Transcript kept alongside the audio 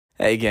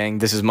Hey gang,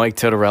 this is Mike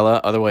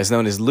Tortorella, otherwise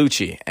known as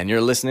Lucci, and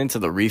you're listening to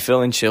the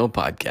Refill and Chill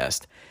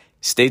podcast.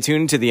 Stay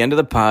tuned to the end of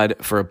the pod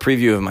for a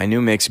preview of my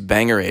new mix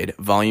Bangerade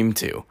Volume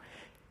 2.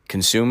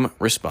 Consume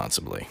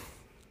responsibly.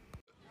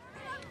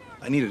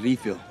 I need a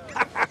refill.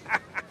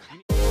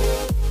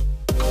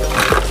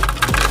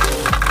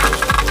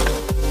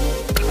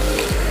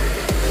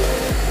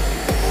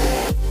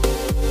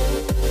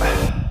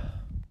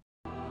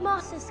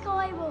 Master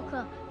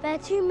Skywalker, there are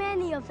too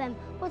many of them.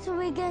 What are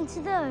we going to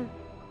do?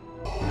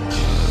 Hey!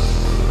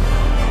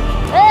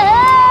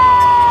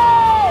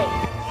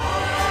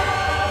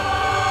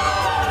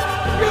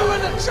 You were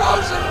the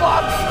chosen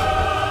one!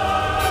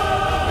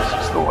 This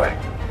is the way.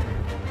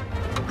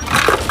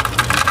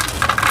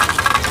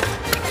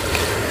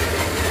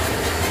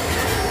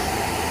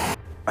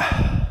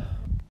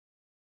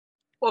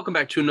 Welcome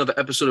back to another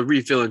episode of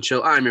Refill and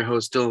Chill. I'm your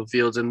host, Dylan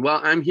Fields, and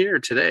I'm here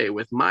today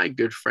with my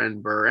good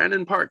friend,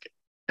 Brandon Park,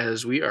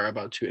 as we are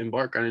about to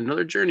embark on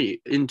another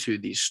journey into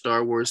the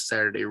Star Wars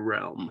Saturday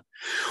realm.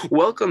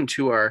 Welcome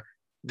to our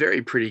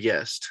very pretty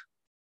guest,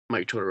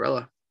 Mike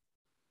Tortorella.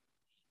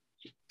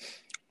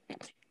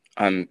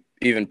 I'm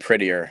even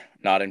prettier,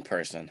 not in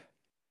person.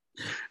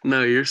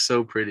 No, you're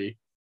so pretty.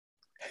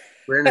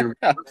 Brandon,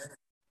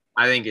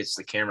 I think it's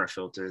the camera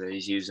filter that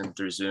he's using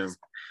through Zoom.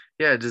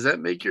 yeah, does that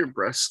make your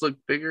breasts look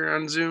bigger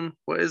on Zoom?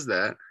 What is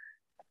that?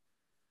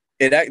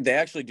 They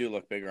actually do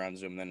look bigger on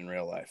Zoom than in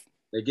real life.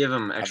 They give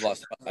him extra.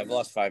 I've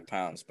lost 5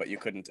 pounds, but you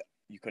couldn't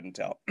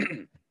tell.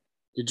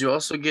 Did you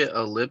also get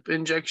a lip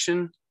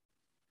injection?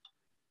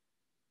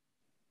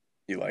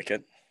 You like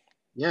it?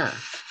 Yeah.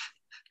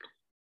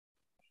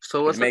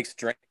 So It what's makes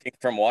drinking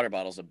from water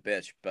bottles a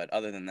bitch, but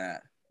other than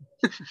that,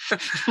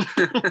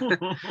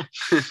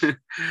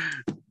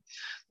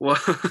 well,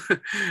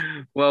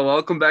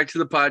 welcome back to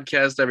the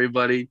podcast,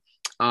 everybody.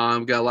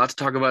 We've got a lot to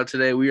talk about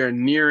today. We are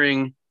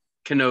nearing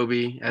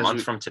Kenobi. A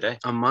month from today.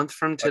 A month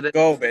from today. let's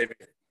go, baby.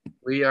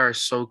 We are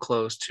so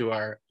close to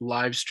our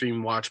live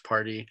stream watch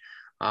party.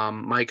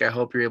 Mike, I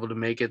hope you're able to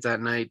make it that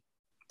night.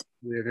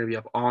 We're going to be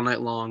up all night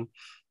long.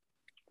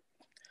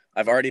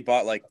 I've already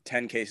bought like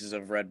 10 cases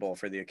of Red Bull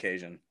for the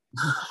occasion.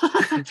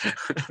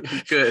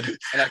 Good.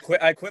 And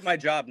I quit my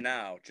job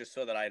now just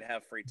so that I'd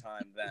have free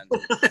time then.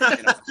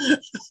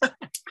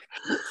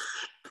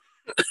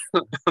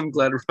 I'm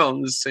glad we're all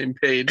on the same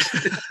page.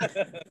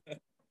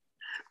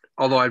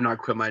 Although I've not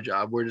quit my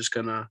job. We're just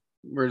gonna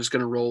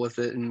roll with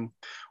it and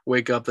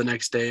wake up the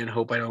next day and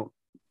hope I don't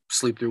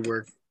sleep through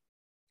work.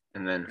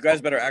 And then You guys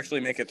better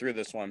actually make it through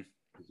this one.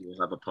 you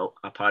have a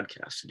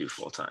podcast to do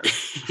full time.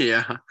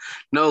 Yeah.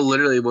 No,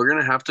 literally, we're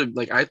gonna have to,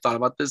 like, I thought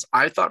about this.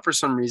 I thought for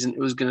some reason it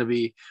was gonna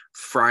be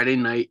Friday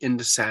night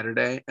into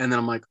Saturday, and then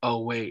I'm like,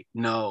 oh wait,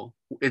 no,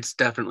 it's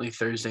definitely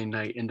Thursday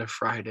night into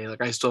Friday.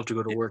 Like, I still have to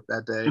go to work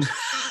that day.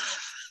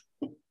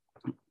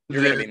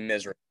 You're going to be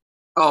miserable.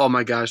 Oh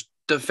my gosh.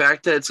 The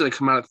fact that it's going to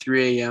come out at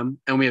 3 a.m.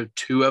 and we have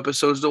 2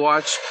 episodes to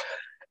watch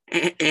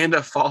and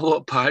a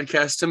follow-up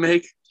podcast to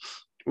make,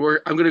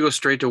 I'm going to go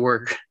straight to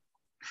work.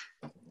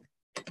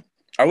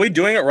 Are we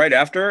doing it right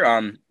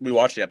after we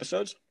watch the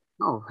episodes?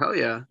 Oh, hell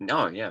yeah.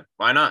 No, yeah.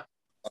 Why not?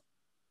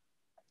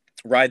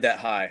 Ride that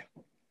high.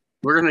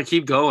 We're going to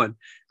keep going.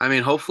 I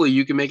mean, hopefully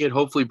you can make it.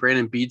 Hopefully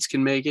Brandon Beats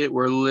can make it.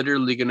 We're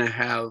literally going to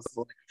have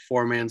like a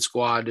 4-man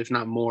squad, if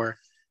not more.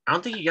 I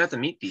don't think you got the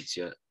meat beats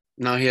yet.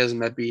 No, he hasn't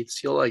met Beats.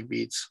 He'll like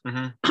Beats.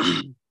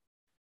 Mm-hmm.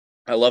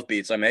 I love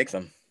beats. I make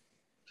them.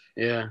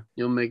 Yeah,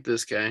 you'll make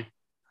this guy.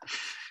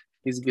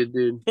 He's a good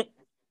dude. All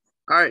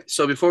right,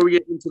 so before we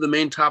get into the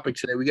main topic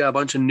today, we got a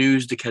bunch of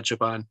news to catch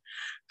up on.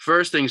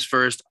 First things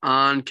first,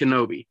 on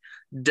Kenobi.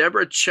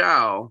 Deborah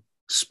Chow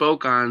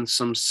spoke on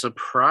some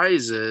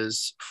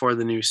surprises for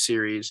the new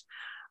series.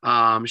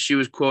 She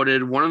was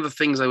quoted, "One of the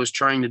things I was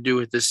trying to do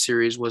with this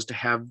series was to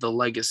have the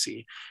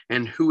legacy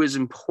and who is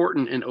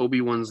important in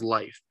Obi-Wan's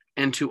life,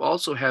 and to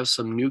also have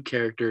some new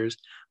characters,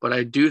 but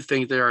I do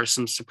think there are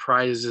some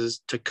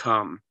surprises to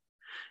come."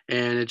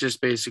 And it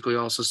just basically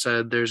also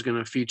said there's going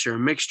to feature a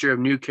mixture of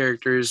new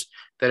characters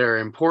that are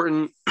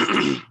important,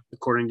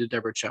 according to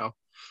Deborah Chow.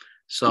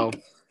 So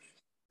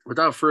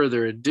without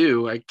further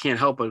ado, I can't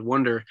help but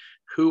wonder,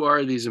 who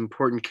are these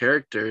important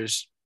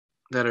characters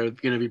that are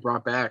going to be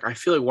brought back? I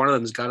feel like one of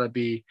them has got to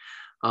be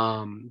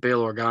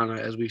Bail Organa,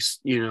 as we,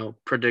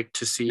 predict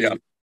to see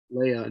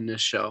Leia in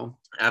this show.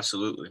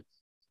 Absolutely.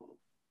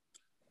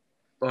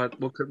 But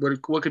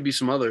what could be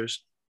some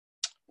others?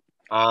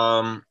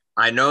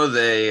 I know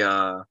they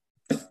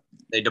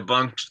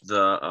debunked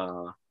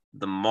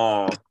the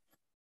Maul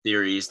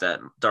theories that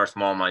Darth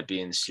Maul might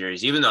be in the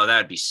series, even though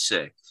that'd be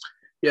sick.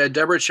 Yeah,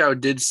 Deborah Chow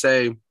did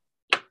say,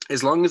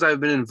 as long as I've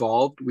been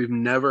involved, we've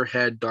never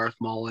had Darth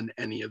Maul in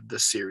any of the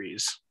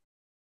series.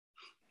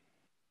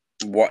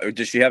 What,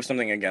 does she have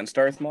something against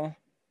Darth Maul?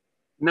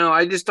 No,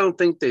 I just don't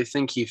think they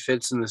think he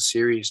fits in the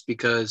series,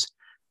 because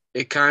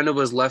it kind of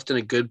was left in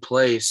a good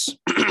place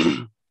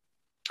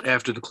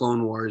after the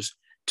Clone Wars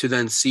to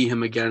then see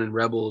him again in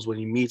Rebels when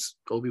he meets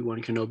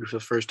Obi-Wan Kenobi for the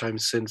first time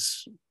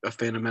since A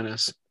Phantom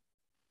Menace.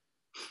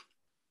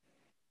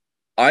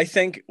 I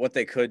think what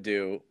they could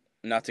do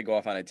not to go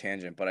off on a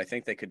tangent, but I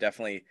think they could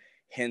definitely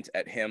hint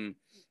at him,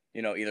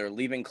 either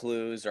leaving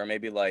clues or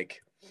maybe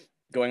like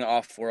going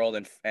off world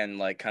and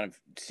like kind of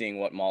seeing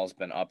what Maul's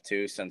been up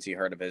to since he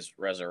heard of his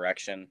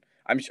resurrection.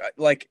 I'm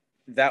like,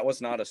 that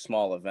was not a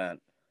small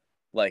event.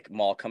 Like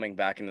Maul coming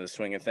back into the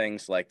swing of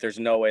things. Like there's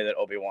no way that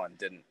Obi-Wan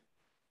didn't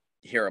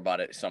hear about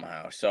it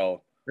somehow.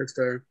 So That's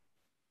fair.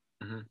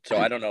 So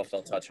I don't know if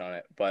they'll touch on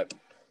it, but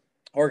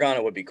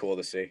Organa would be cool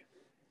to see.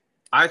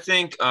 I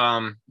think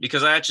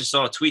because I actually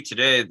saw a tweet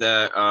today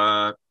that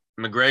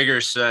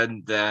McGregor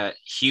said that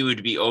he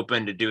would be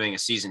open to doing a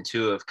season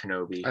 2 of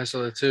Kenobi. I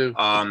saw that too.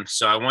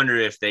 So I wonder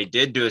if they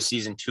did do a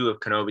season 2 of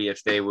Kenobi,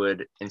 if they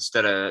would,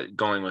 instead of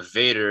going with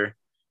Vader,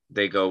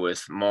 they go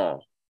with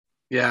Maul.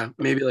 Yeah,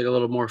 maybe like a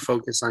little more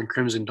focus on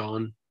Crimson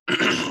Dawn.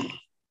 That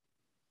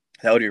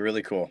would be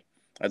really cool.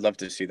 I'd love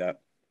to see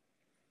that.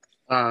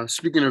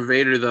 Speaking of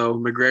Vader, though,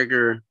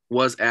 McGregor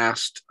was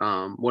asked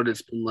what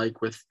it's been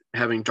like with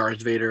having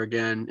Darth Vader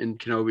again in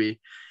Kenobi,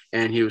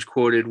 and he was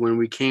quoted, "When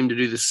we came to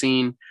do the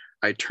scene,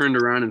 I turned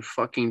around and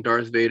fucking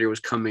Darth Vader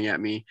was coming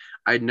at me.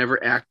 I'd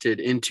never acted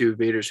into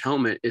Vader's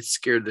helmet. It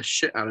scared the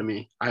shit out of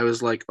me. I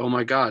was like, oh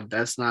my God,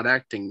 that's not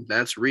acting.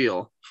 That's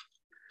real."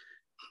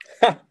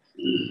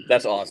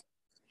 That's awesome.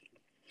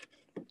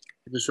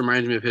 It just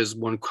reminds me of his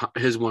one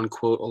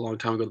quote a long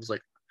time ago. It was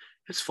like,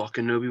 "It's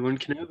fucking Obi-Wan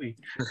Kenobi."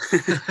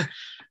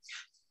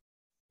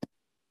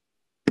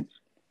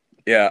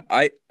 Yeah,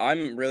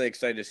 I'm really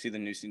excited to see the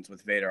new scenes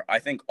with Vader. I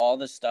think all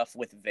the stuff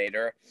with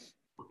Vader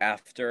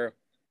after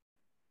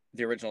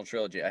the original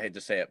trilogy, I hate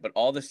to say it, but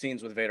all the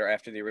scenes with Vader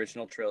after the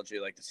original trilogy,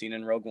 like the scene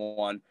in Rogue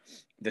One,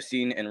 the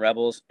scene in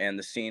Rebels, and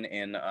the scene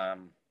in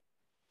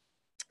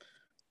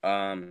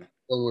what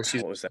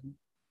was that?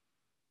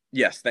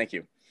 Yes, thank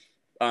you.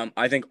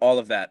 I think all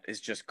of that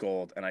is just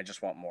gold, and I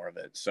just want more of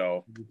it.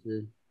 So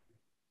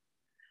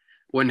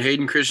when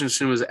Hayden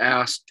Christensen was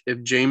asked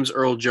if James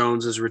Earl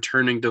Jones is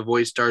returning to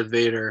voice Darth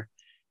Vader,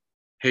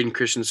 Hayden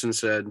Christensen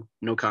said,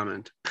 "No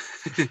comment."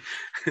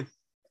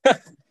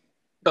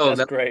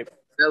 That's great.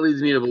 That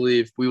leads me to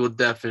believe we will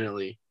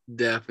definitely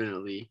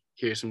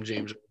hear some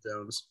James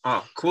Earl Jones.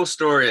 Oh, cool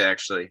story,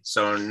 actually.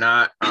 So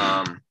not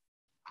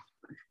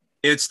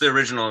it's the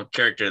original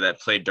character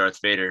that played Darth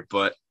Vader,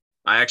 but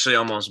I actually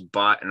almost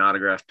bought an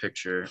autographed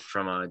picture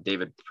from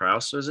David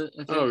Prowse, was it?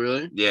 Oh,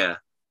 really? Yeah.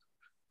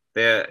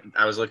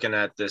 I was looking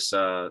at this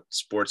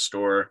sports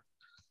store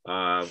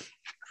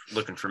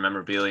looking for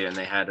memorabilia, and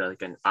they had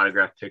like an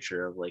autographed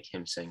picture of like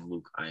him saying,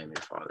 "Luke, I am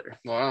your father."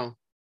 Wow.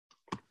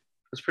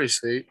 That's pretty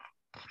sweet.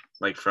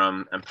 Like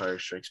from Empire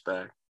Strikes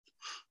Back.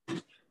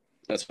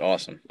 That's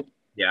awesome.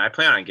 Yeah, I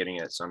plan on getting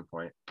it at some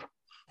point.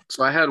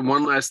 So I had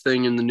one last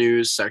thing in the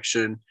news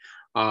section.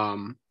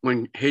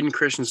 When Hayden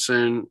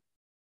Christensen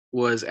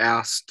was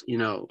asked,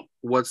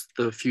 what's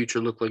the future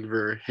look like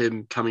for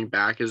him coming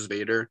back as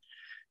Vader,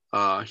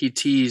 he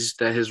teased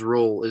that his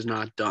role is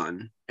not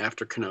done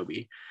after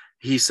Kenobi.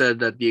 He said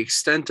that the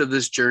extent of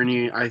this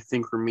journey, I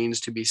think,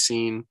 remains to be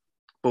seen,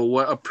 but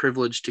what a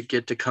privilege to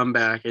get to come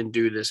back and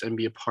do this and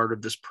be a part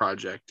of this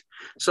project.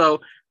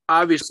 So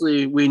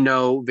obviously we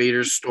know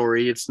Vader's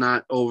story. It's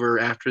not over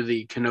after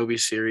the Kenobi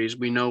series.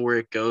 We know where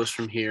it goes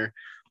from here,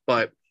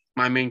 but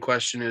my main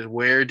question is,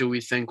 where do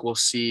we think we'll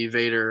see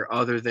Vader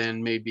other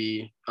than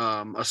maybe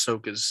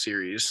Ahsoka's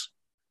series?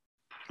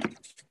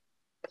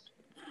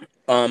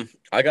 I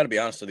got to be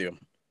honest with you.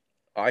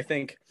 I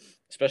think,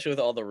 especially with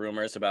all the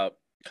rumors about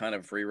kind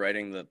of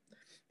rewriting the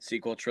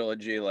sequel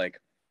trilogy, like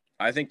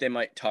I think they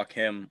might tuck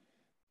him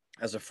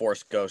as a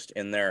Force ghost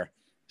in there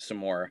some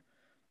more.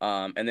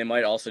 And they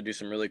might also do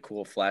some really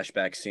cool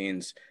flashback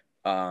scenes.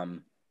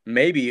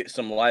 Maybe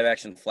some live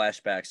action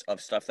flashbacks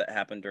of stuff that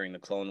happened during the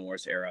Clone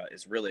Wars era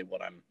is really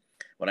what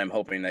I'm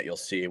hoping that you'll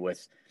see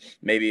with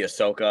maybe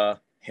Ahsoka,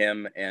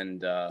 him,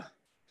 and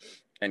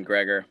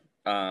Gregor.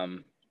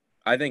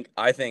 I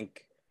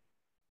think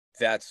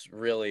that's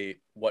really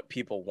what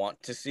people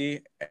want to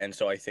see, and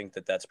so I think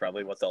that that's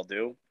probably what they'll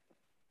do.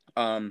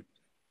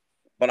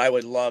 But I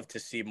would love to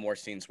see more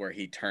scenes where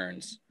he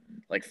turns,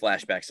 like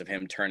flashbacks of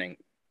him turning,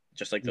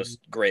 just like those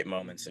great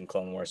moments in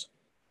Clone Wars.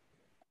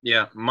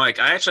 Yeah, Mike,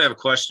 I actually have a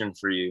question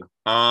for you.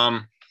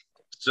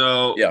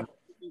 So yeah,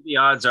 the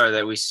odds are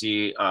that we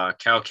see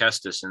Cal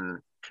Kestis in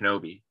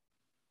Kenobi.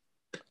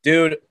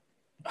 Dude,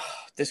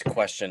 this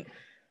question.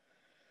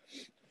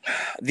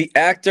 The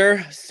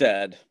actor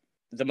said,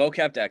 the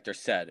mocapped actor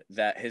said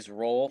that his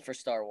role for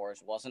Star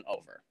Wars wasn't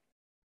over.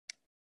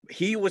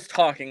 He was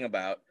talking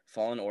about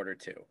Fallen Order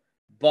 2,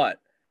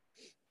 but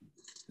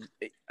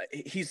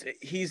he's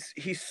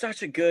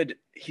such a good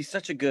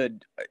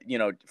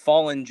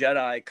fallen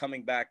Jedi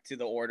coming back to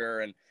the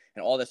Order and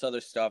all this other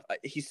stuff.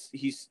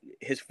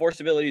 His Force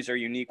abilities are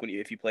unique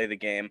if you play the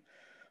game.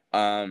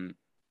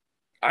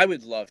 I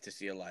would love to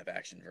see a live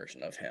action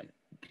version of him,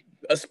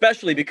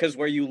 especially because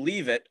where you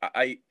leave it.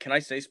 Can I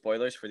say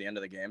spoilers for the end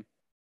of the game?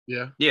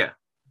 Yeah,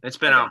 it's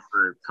been out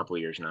for a couple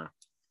of years now.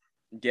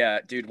 Yeah,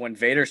 dude, when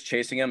Vader's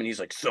chasing him and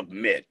he's like,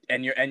 "Submit,"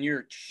 and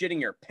you're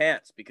shitting your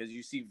pants because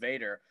you see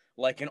Vader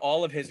like in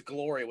all of his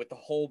glory with the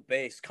whole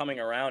base coming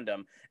around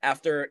him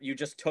after you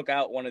just took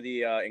out one of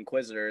the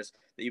Inquisitors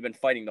that you've been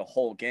fighting the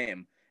whole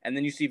game. And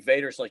then you see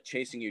Vader's like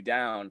chasing you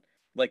down.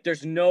 Like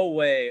there's no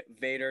way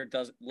Vader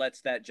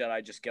lets that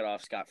Jedi just get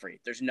off scot-free.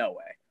 There's no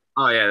way.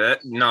 Oh yeah,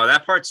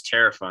 that part's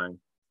terrifying.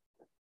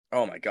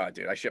 Oh my god,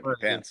 dude. I shit my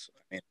pants.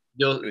 I mean,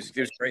 it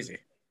was crazy.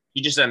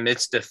 He just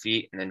admits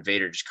defeat, and then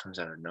Vader just comes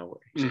out of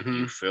nowhere. He's like,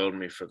 "You failed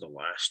me for the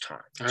last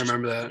time." I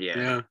remember that.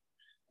 Yeah.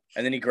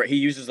 And then he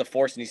uses the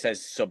Force and he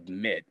says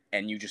submit,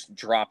 and you just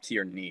drop to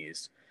your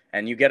knees,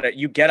 and you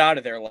get out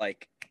of there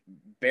like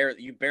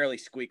you barely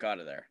squeak out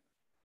of there.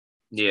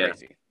 It's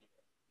crazy.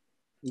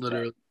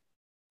 Literally.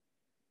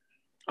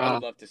 I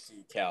would love to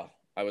see Cal.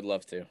 I would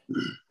love to.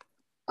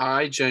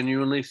 I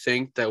genuinely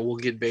think that we'll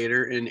get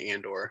Vader in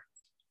Andor.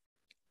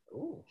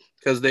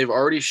 Because they've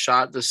already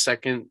shot the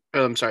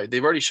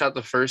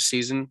first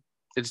season.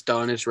 It's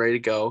done. It's ready to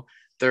go.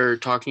 They're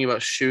talking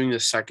about shooting the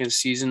second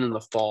season in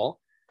the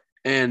fall.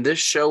 And this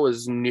show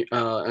was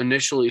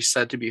initially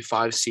set to be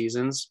 5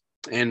 seasons,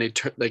 and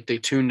they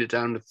tuned it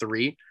down to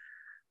 3.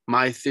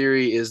 My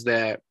theory is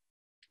that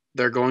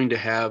they're going to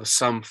have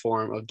some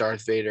form of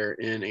Darth Vader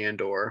in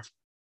Andor,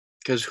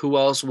 because who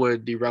else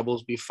would the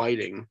rebels be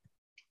fighting?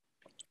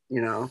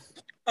 You know,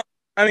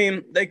 I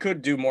mean, they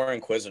could do more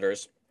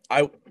Inquisitors.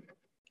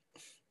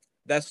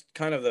 That's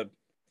kind of the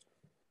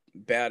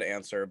bad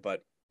answer,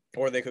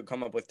 or they could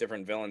come up with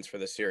different villains for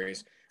the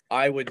series.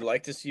 I would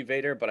like to see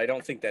Vader, but I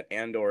don't think that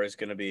Andor is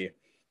going to be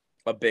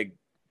a big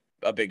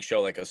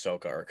show like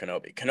Ahsoka or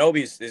Kenobi.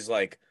 Kenobi is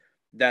like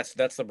that's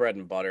the bread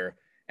and butter,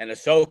 and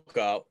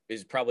Ahsoka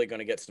is probably going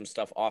to get some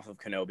stuff off of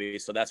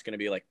Kenobi, so that's going to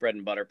be like bread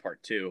and butter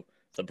part 2,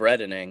 the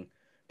breadening.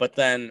 But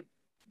then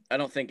I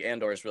don't think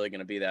Andor is really going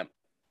to be that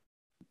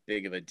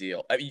big of a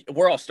deal. I mean,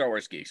 we're all Star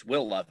Wars geeks.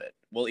 We'll love it.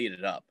 We'll eat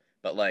it up.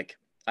 But like,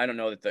 I don't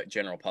know that the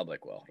general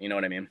public will. You know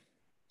what I mean?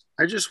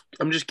 I'm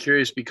just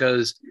curious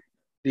because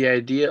the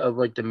idea of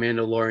like the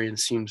Mandalorian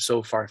seemed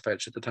so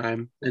far-fetched at the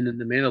time. And then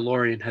the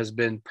Mandalorian has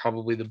been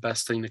probably the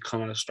best thing to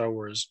come out of Star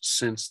Wars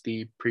since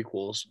the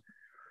prequels.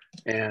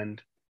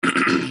 And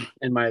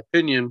in my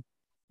opinion,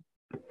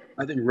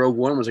 I think Rogue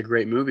One was a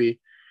great movie.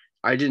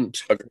 I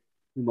didn't do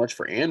much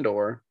for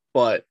Andor,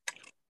 but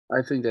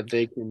I think that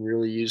they can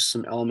really use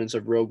some elements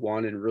of Rogue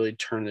One and really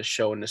turn the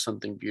show into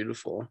something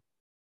beautiful.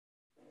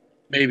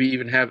 Maybe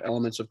even have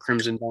elements of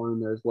Crimson Dawn in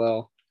there as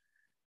well.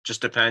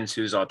 Just depends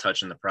who's all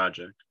touching the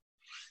project.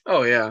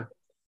 Oh yeah,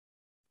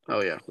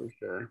 for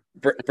sure.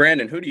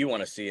 Brandon, who do you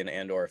want to see in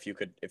Andor if you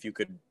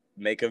could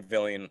make a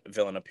villain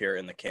appear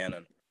in the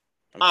canon?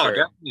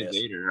 Definitely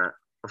Vader.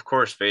 Of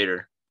course,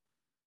 Vader.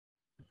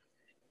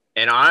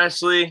 And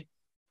honestly,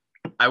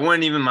 I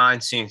wouldn't even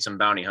mind seeing some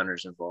bounty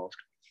hunters involved.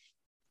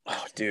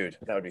 Oh, dude,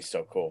 that would be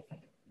so cool.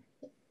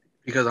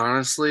 Because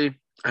honestly,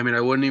 I mean,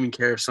 I wouldn't even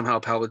care if somehow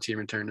Palpatine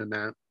returned in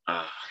that.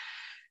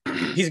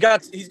 He's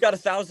got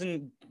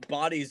 1,000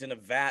 bodies in a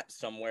vat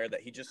somewhere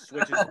that he just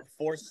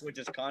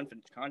switches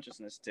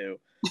consciousness to.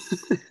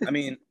 I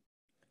mean,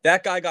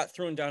 that guy got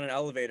thrown down an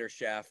elevator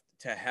shaft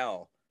to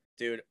hell,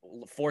 dude,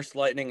 force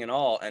lightning and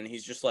all, and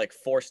he's just like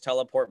force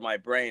teleport my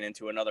brain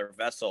into another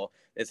vessel.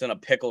 It's in a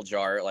pickle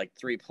jar like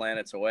 3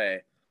 planets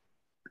away.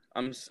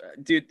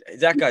 Dude,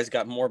 that guy's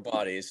got more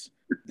bodies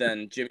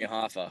than Jimmy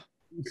Hoffa.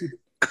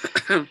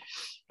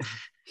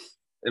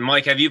 And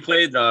Mike, have you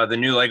played the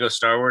new Lego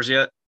Star Wars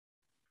yet?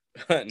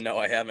 No,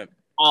 I haven't.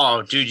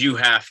 Oh, dude, you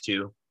have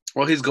to.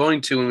 Well, he's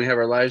going to when we have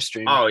our live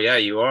stream. Oh yeah,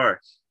 you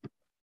are.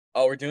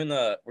 Oh, we're doing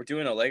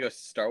a Lego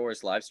Star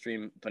Wars live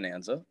stream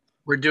bonanza.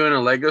 We're doing a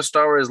Lego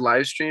Star Wars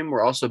live stream.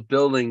 We're also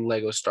building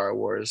Lego Star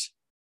Wars.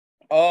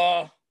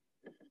 Oh,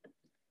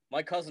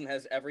 my cousin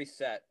has every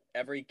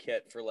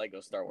kit for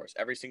Lego Star Wars,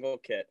 every single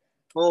kit.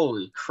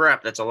 Holy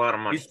crap, that's a lot of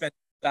money. He spent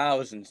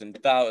thousands and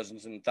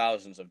thousands and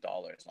thousands of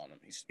dollars on them.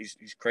 He's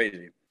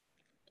crazy.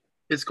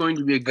 It's going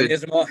to be a good. He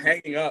has them all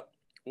hanging up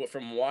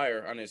from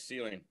wire on his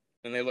ceiling,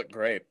 and they look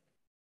great.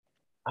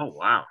 Oh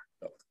wow.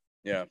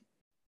 Yeah.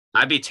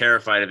 I'd be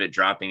terrified of it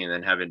dropping and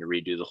then having to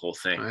redo the whole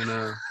thing. I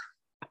know.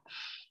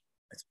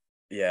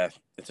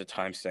 It's a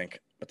time sink,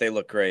 but they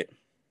look great.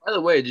 By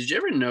the way, did you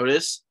ever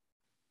notice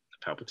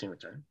Palpatine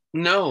return?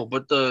 No,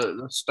 but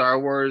the Star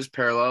Wars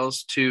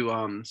parallels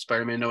to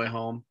Spider-Man No Way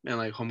Home and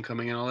like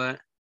Homecoming and all that?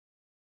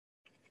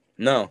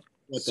 No.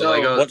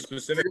 What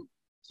specific?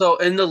 So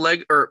in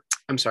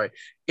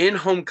in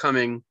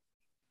Homecoming,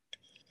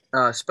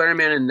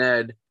 Spider-Man and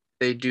Ned,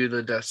 they do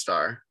the Death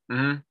Star.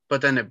 Mm-hmm.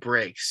 But then it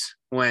breaks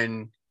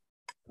when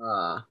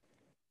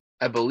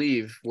I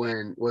believe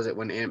when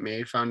Aunt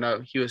May found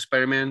out he was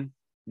Spider-Man?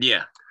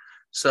 Yeah.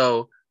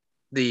 So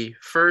the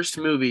first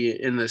movie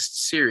in this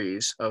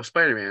series of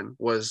Spider-Man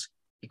was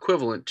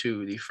equivalent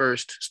to the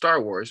first Star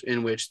Wars,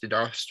 in which the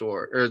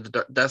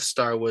Death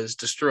Star was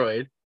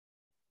destroyed.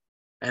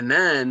 And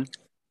then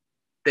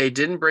they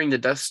didn't bring the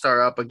Death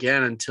Star up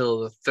again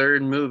until the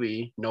third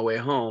movie, No Way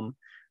Home,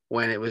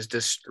 when it was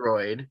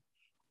destroyed.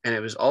 And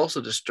it was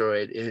also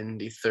destroyed in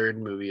the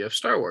third movie of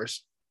Star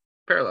Wars.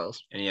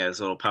 Parallels. And yeah, it's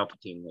a little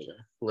Palpatine Lego.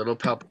 Little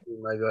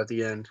Palpatine Lego at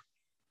the end.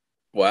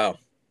 Wow.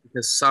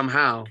 because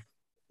somehow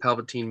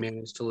Palpatine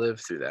managed to live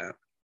through that.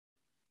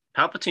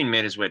 Palpatine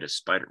made his way to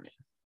Spider-Man.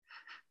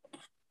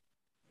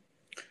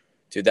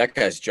 Dude, that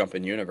guy's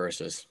jumping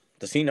universes.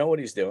 Does he know what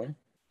he's doing?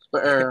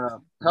 But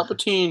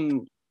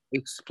Palpatine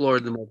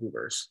explored the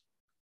multiverse.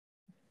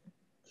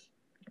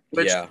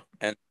 Which yeah,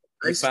 and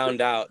I he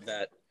found out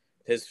that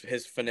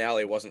his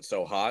finale wasn't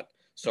so hot.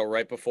 So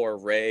right before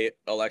Rey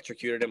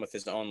electrocuted him with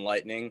his own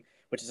lightning,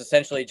 which is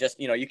essentially just,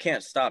 you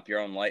can't stop your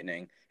own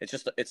lightning.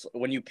 It's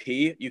when you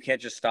pee, you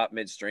can't just stop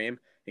midstream.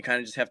 You kind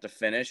of just have to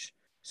finish.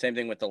 Same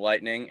thing with the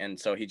lightning, and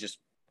so he just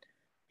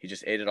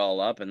ate it all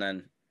up and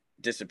then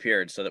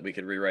disappeared so that we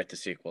could rewrite the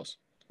sequels.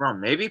 Bro,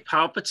 maybe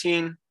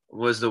Palpatine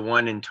was the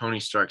one in Tony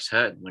Stark's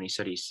head when he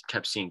said he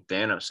kept seeing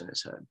Thanos in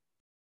his head.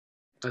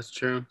 That's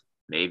true.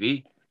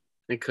 Maybe.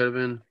 It could have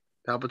been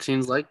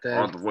Palpatine's like that.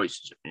 All the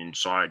voices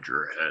inside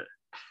your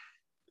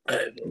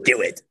head.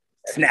 Do it.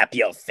 Snap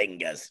your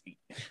fingers.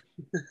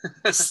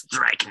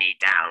 Strike me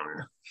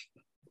down.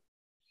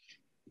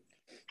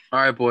 All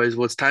right, boys.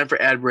 Well, it's time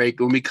for ad break.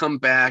 When we come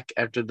back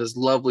after this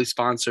lovely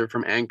sponsor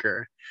from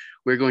Anchor,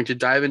 we're going to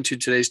dive into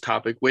today's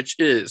topic, which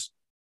is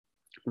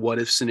What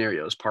If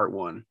Scenarios, Part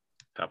 1.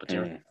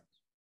 Palpatine.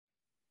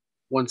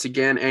 Once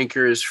again,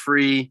 Anchor is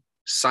free.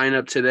 Sign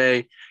up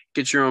today.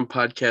 Get your own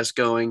podcast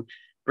going.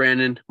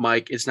 Brandon,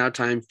 Mike, it's now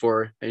time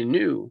for a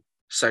new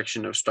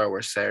section of Star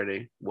Wars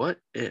Saturday. What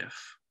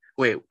if?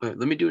 Wait, let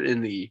me do it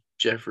in the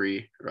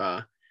Jeffrey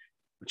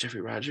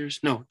Rogers?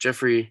 No,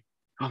 Jeffrey.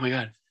 Oh my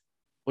God.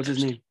 What's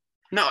his name?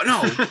 No.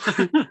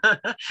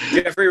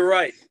 Jeffrey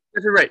Wright.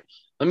 Jeffrey Wright.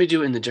 Let me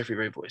do it in the Jeffrey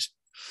Wright voice.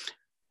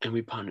 And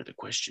we ponder the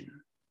question,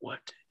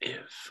 what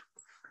if?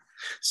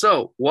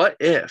 So, what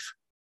if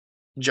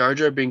Jar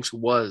Jar Binks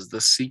was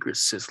the secret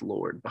Sith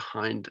Lord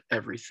behind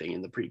everything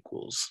in the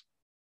prequels?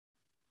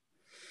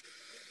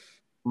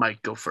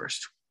 Mike, go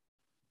first.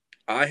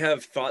 I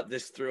have thought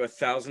this through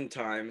 1,000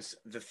 times.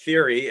 The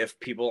theory, if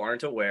people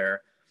aren't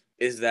aware,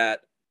 is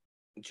that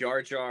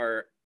Jar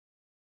Jar,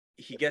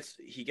 he gets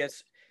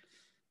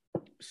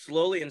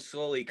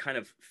slowly kind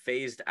of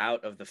phased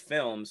out of the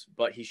films,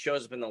 but he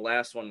shows up in the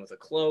last one with a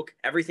cloak.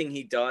 Everything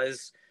he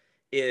does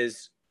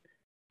is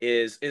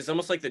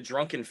almost like the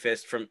Drunken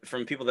Fist from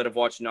people that have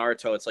watched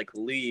Naruto. It's like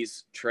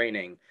Lee's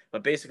training,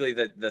 but basically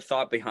the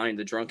thought behind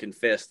the Drunken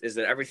Fist is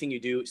that everything you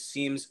do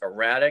seems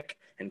erratic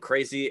and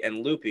crazy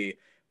and loopy,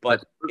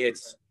 but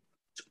it's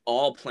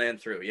all planned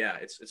through. Yeah,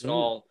 it's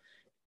all,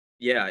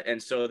 yeah,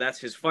 and so that's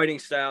his fighting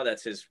style.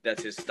 That's his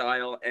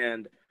style,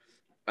 and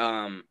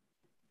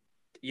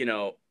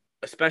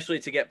especially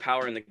to get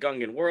power in the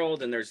Gungan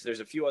world. And there's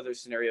a few other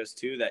scenarios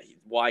too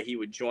why he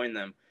would join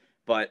them,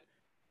 but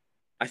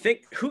I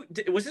think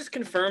was this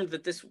confirmed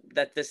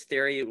that this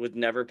theory would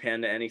never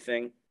pan to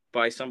anything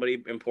by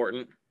somebody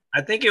important?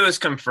 I think it was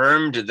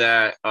confirmed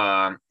that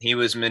he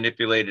was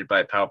manipulated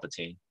by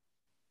Palpatine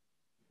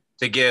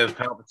to give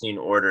Palpatine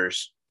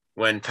orders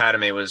when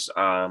Padme was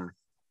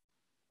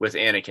with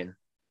Anakin.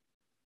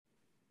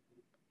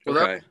 Well,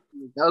 Okay.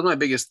 that was my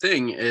biggest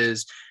thing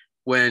is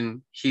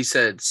when he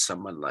said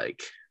someone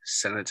like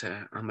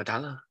Senator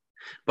Amidala,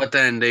 but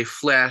then they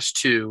flash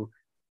to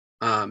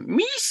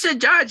Misa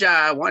Jar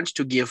Jar wants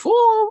to give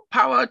full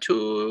power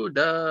to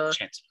the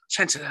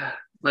Chancellor.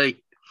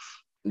 Like,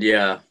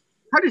 Yeah.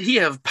 how did he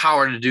have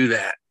power to do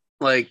that?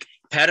 Like,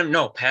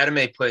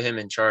 Padme put him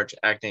in charge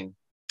acting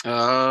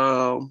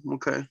oh,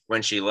 okay.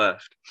 when she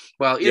left.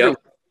 Well, either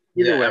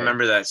Yeah, way, I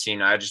remember that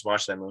scene. I just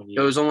watched that movie. it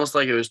was almost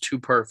like it was too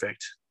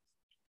perfect.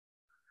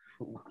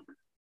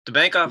 To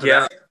bank off of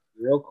that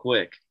real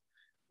quick,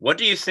 what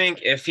do you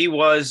think if he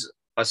was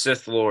a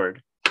Sith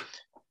Lord?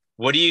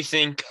 What do you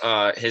think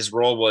his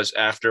role was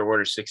after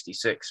Order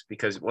 66?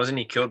 Because wasn't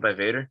he killed by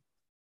Vader?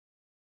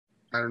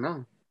 I don't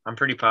know. I'm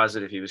pretty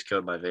positive he was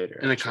killed by Vader.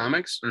 In the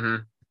comics?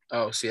 Mm-hmm.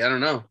 Oh, see, I don't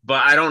know.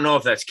 But I don't know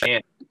if that's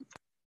canon,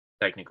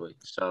 technically.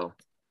 So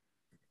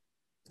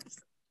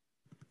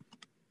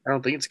I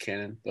don't think it's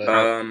canon, but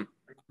I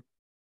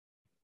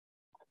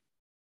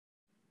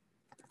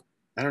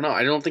don't know.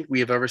 I don't think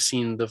we have ever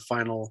seen the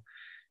final.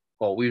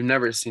 Well, we've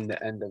never seen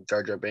the end of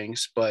Jar Jar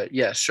Binks, but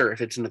yeah, sure.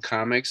 If it's in the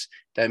comics,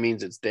 that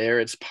means it's there.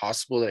 It's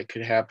possible that it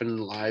could happen in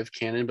live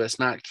canon, but it's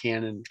not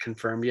canon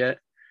confirmed yet.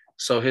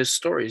 So his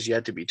story is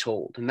yet to be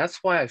told, and that's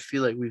why I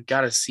feel like we've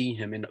got to see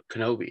him in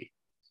Kenobi.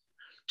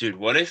 dude,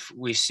 what if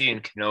we see in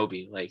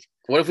Kenobi, like,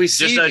 What if we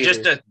see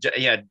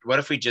what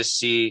if we just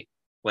see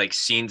like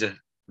scenes of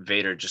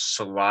Vader just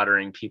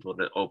slaughtering people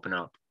to open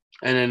up?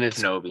 and then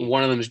it's Kenobi.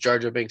 one of them is Jar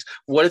Jar Binks.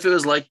 What if it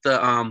was like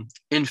the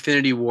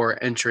Infinity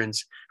War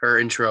entrance or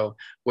intro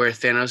where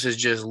Thanos has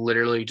just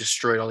literally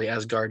destroyed all the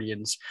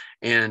Asgardians,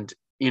 and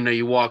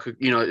you walk,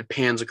 it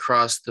pans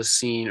across the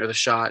scene or the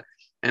shot,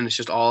 and it's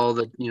just all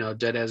the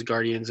dead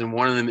Asgardians, and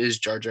one of them is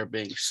Jar Jar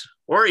Binks.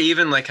 Or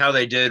even like how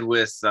they did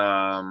with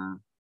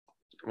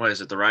what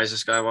is it, The Rise of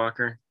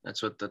Skywalker?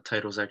 That's what the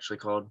title's actually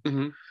called.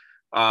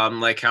 Mm-hmm.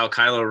 Like how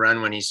Kylo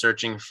Ren, when he's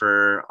searching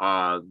for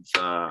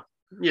the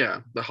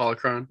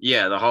holocron.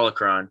 Yeah, the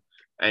holocron,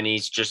 and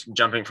he's just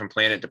jumping from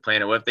planet to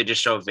planet. What if they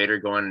just show Vader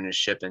going in his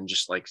ship and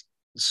just like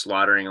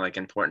slaughtering like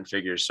important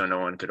figures so no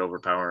one could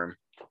overpower him.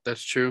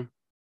 That's true.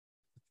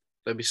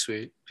 That'd be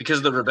sweet.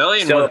 Because the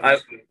rebellion So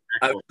was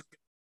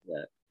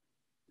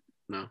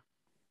No.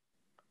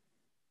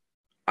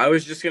 I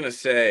was just gonna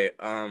say,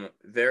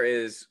 there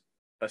is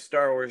a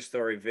Star Wars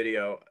story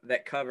video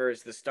that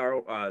covers the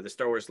Star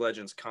Wars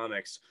Legends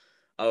comics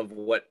of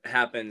what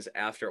happens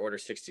after Order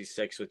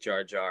 66 with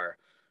Jar Jar,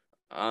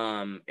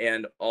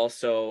 and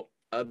also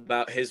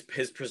about his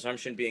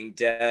presumption being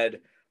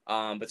dead,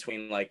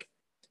 between like,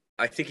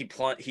 I think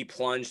he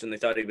plunged and they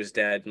thought he was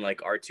dead, and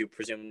like R2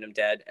 presumed him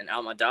dead and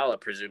Amidala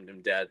presumed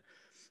him dead.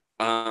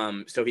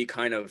 So he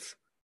kind of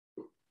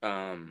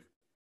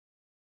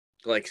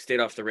like stayed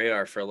off the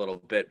radar for a little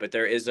bit, but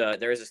there is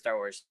a Star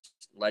Wars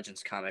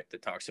Legends comic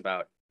that talks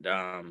about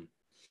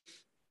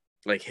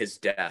like his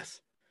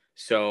death.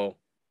 So,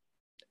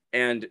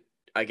 and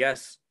I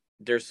guess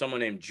there's someone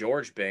named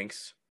George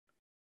Banks,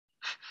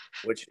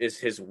 which is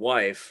his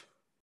wife,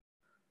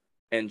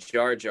 and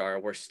Jar Jar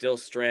were still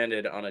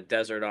stranded on a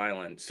desert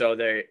island. So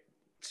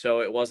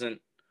it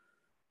wasn't.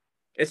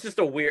 It's just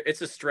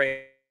it's a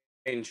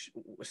strange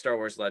Star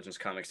Wars Legends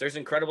comics. There's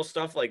incredible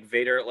stuff like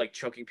Vader like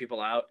choking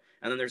people out,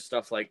 and then there's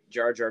stuff like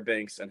Jar Jar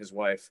Binks and his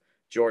wife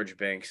George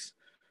Binks.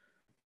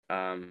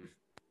 I'm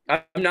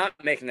not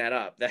making that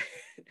up.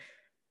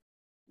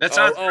 That's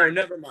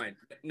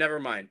never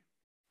mind.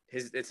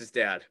 It's his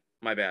dad.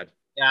 My bad.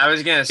 Yeah, I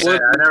was gonna say I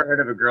never heard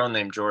of a girl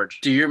named George.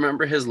 Do you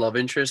remember his love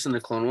interest in the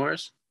Clone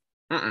Wars?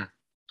 Mm-mm.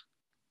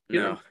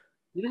 No.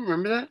 You don't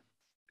remember that?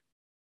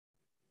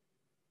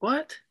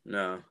 What?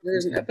 No.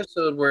 There's an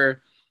episode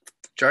where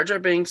Jar Jar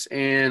Binks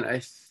and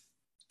I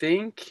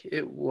think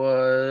it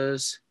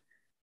was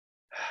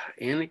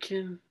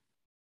Anakin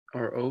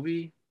or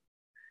Obi.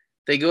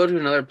 They go to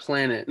another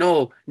planet.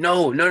 No.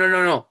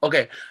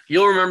 Okay,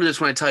 you'll remember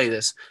this when I tell you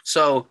this.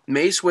 So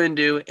Mace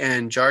Windu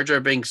and Jar Jar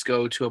Binks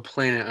go to a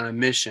planet on a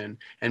mission,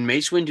 and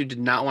Mace Windu did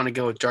not want to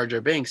go with Jar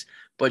Jar Binks,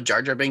 but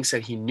Jar Jar Binks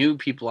said he knew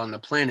people on the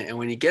planet, and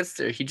when he gets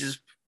there, he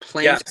just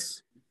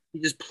plants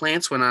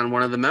one on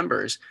one of the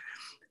members.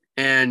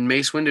 And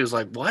Mace Windu was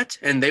like, what?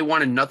 And they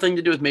wanted nothing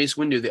to do with Mace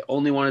Windu. They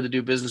only wanted to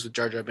do business with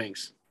Jar Jar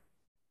Binks.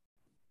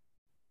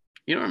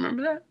 You don't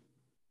remember that?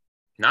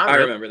 I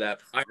remember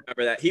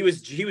that. He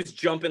was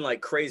jumping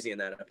like crazy in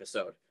that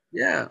episode.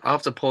 Yeah, I'll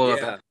have to pull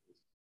it up.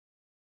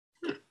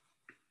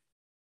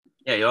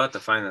 Yeah, you'll have to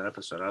find that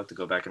episode. I'll have to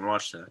go back and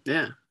watch that.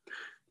 Yeah.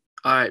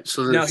 All right.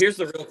 So now here's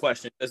the real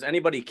question: does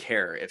anybody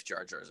care if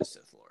Jar Jar is a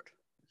Sith Lord?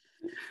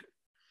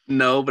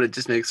 No, but it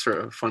just makes for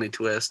a funny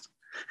twist.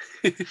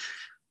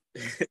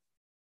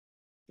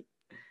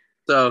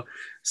 So,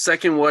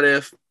 second, what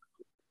if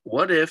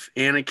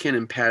Anakin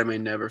and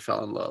Padme never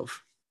fell in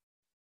love?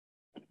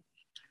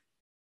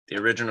 The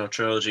original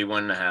trilogy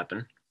wouldn't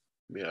happen.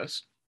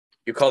 Yes.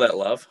 You call that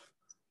love?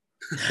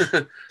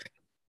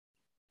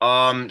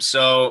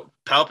 So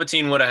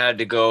Palpatine would have had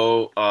to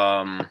go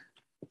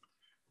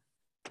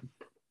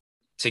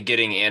to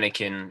getting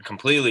Anakin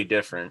completely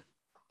different.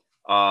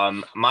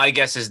 My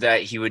guess is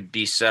that he would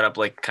be set up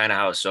like kind of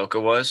how Ahsoka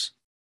was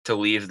to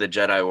leave the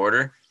Jedi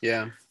Order.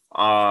 Yeah.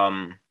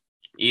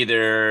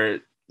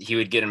 Either he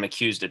would get him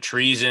accused of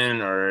treason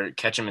or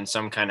catch him in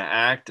some kind of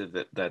act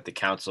that the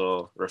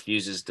council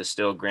refuses to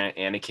still grant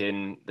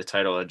Anakin the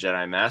title of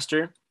Jedi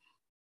Master.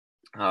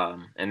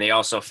 And they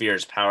also fear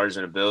his powers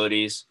and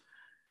abilities.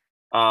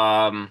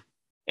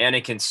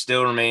 Anakin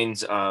still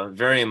remains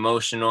very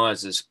emotional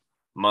as his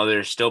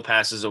mother still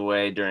passes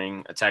away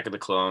during Attack of the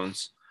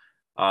Clones,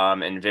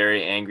 and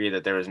very angry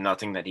that there was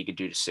nothing that he could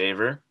do to save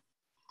her.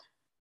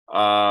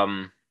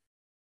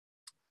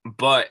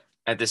 But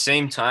at the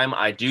same time,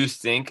 I do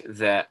think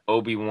that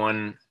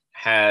Obi-Wan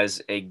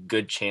has a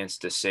good chance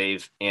to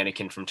save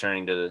Anakin from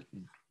turning to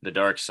the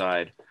dark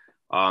side,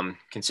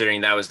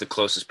 considering that was the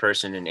closest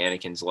person in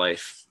Anakin's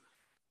life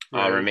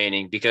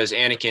remaining, because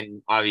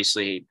Anakin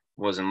obviously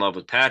was in love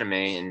with Padme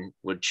and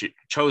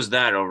chose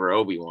that over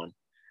Obi-Wan.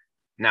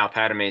 Now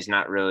Padme is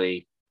not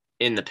really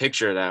in the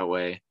picture that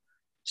way,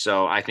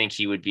 so I think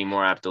he would be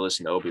more apt to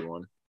listen to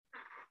Obi-Wan.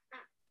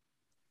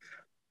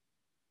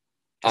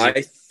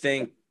 I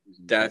think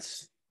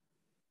that's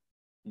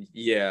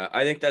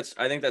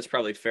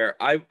probably fair.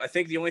 I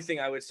think the only thing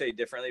I would say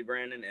differently,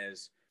 Brandon,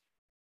 is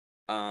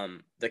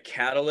the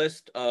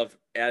catalyst of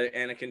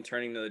Anakin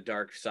turning to the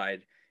dark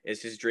side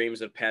is his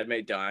dreams of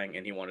Padme dying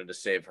and he wanted to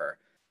save her.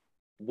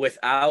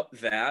 Without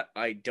that,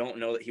 I don't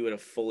know that he would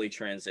have fully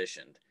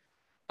transitioned.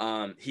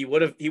 He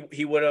would have.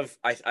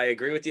 I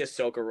agree with the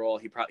Ahsoka role.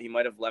 He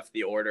might have left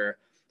the Order.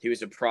 He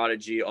was a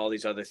prodigy, all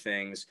these other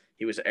things.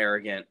 He was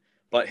arrogant,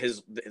 but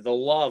the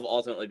love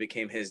ultimately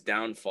became his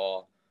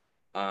downfall.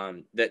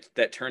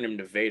 That turned him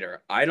to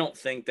Vader. I don't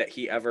think that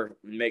he ever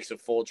makes a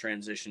full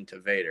transition to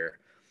Vader.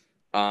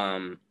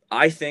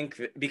 I think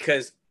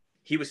because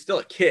he was still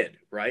a kid,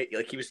 right?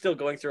 Like he was still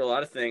going through a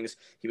lot of things.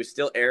 He was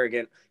still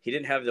arrogant. He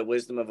didn't have the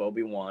wisdom of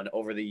Obi-Wan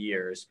over the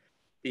years.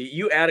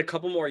 You add a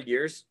couple more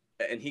years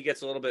and he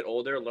gets a little bit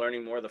older,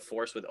 learning more of the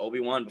Force with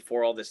Obi-Wan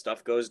before all this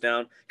stuff goes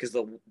down. Because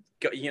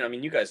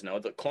you guys know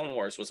the Clone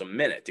Wars was a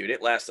minute, dude.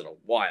 It lasted a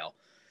while.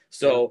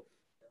 So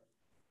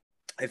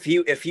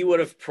if he would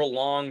have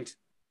prolonged,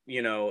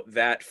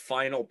 that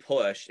final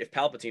push, if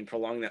Palpatine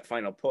prolonged that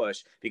final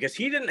push, because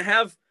he didn't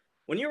have,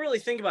 when you really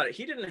think about it,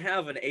 he didn't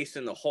have an ace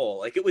in the hole.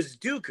 Like, it was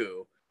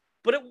Dooku,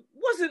 but it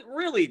wasn't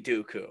really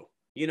Dooku,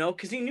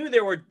 because he knew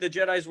the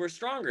Jedis were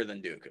stronger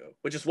than Dooku,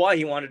 which is why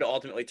he wanted to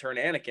ultimately turn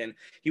Anakin.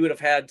 He would have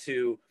had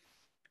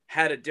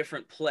a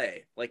different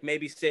play, like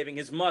maybe saving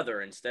his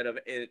mother instead of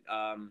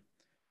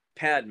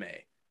Padme.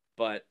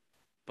 But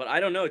I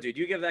don't know, dude.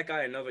 You give that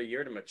guy another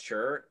year to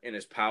mature in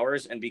his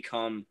powers and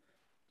become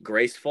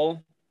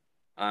graceful,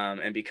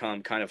 and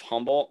become kind of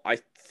humble. I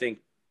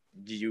think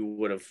you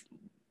would have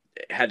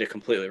had to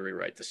completely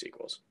rewrite the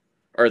sequels,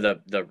 or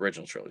the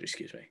original trilogy.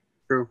 Excuse me.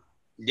 True.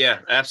 Yeah,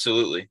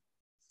 absolutely.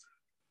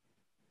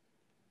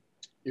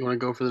 You want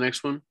to go for the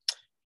next one?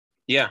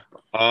 Yeah.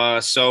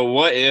 So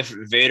what if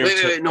Vader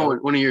Wait, no,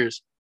 one of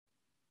yours.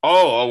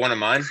 Oh, one of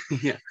mine?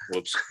 Yeah.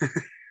 Whoops.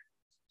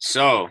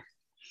 So,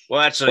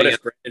 well, actually, What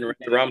if Brandon read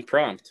the wrong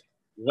prompt?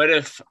 what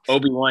if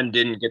Obi-Wan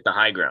didn't get the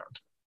high ground?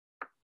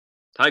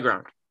 High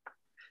ground.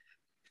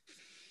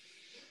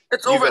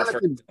 It's You over. go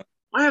first.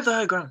 I have the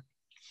high ground.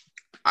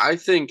 I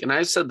think, and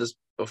I said this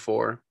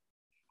before,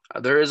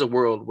 there is a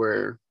world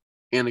where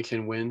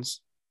Anakin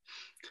wins.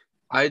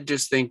 I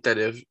just think that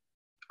if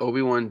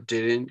Obi-Wan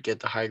didn't get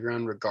the high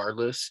ground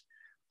regardless,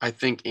 I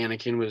think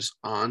Anakin was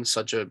on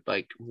such a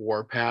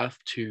war path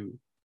to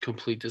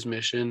complete this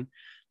mission.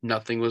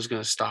 Nothing was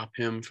going to stop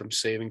him from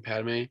saving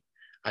Padme.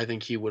 I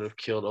think he would have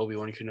killed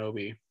Obi-Wan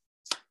Kenobi.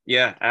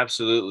 Yeah,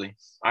 absolutely.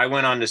 I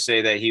went on to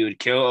say that he would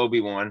kill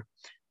Obi-Wan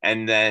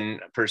and then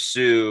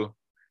pursue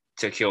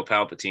to kill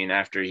Palpatine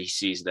after he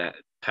sees that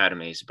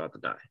Padme is about to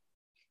die.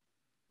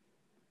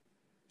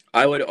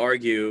 I would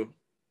argue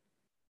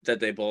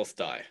that they both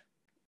die.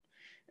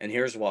 And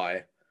here's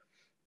why.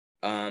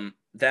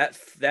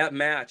 That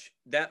match,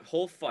 that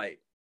whole fight,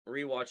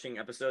 rewatching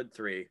episode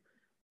 3,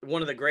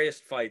 one of the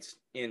greatest fights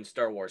in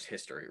Star Wars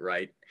history,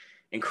 right?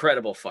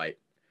 Incredible fight.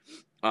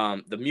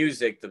 The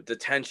music, the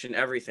tension,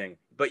 everything.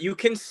 But you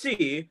can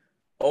see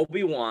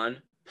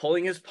Obi-Wan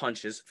pulling his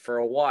punches for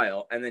a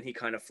while, and then he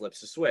kind of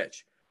flips a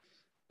switch.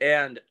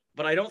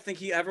 But I don't think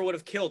he ever would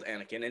have killed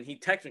Anakin, and he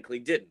technically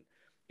didn't.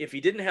 If he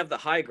didn't have the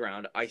high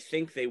ground, I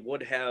think they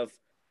would have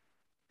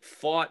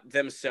fought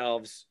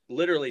themselves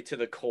literally to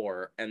the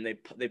core, and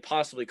they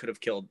possibly could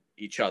have killed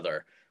each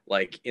other,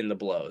 like, in the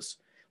blows.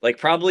 Like,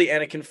 probably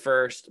Anakin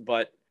first,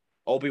 but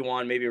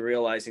Obi-Wan maybe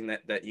realizing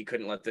that he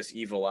couldn't let this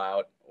evil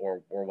out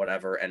or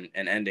whatever, and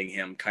ending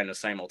him kind of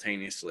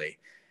simultaneously.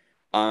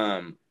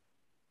 I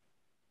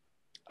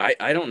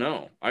don't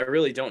know. I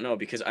really don't know,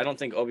 because I don't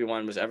think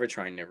Obi-Wan was ever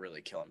trying to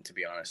really kill him, to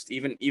be honest.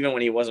 Even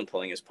when he wasn't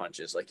pulling his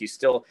punches, like, he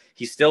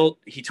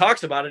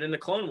talks about it in the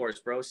Clone Wars,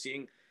 bro.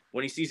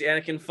 When he sees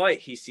Anakin fight,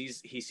 he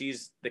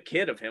sees the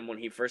kid of him when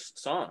he first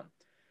saw him.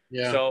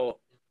 Yeah.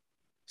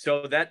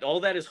 So that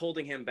all that is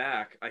holding him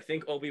back. I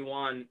think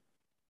Obi-Wan,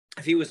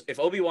 if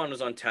Obi-Wan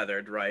was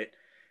untethered, right?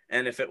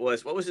 And if it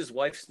was, what was his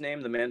wife's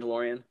name, the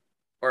Mandalorian?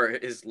 Or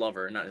his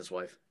lover, not his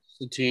wife.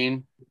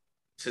 Satine.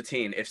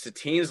 If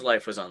Satine's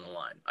life was on the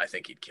line, I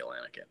think he'd kill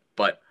Anakin.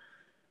 But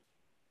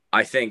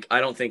I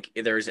don't think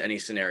there is any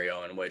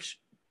scenario in which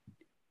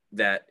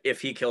that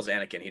if he kills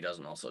Anakin, he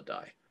doesn't also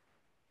die.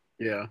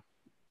 Yeah.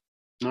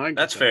 No,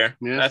 That's fair.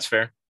 Yeah. That's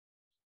fair.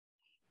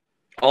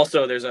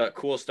 Also, there's a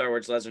cool Star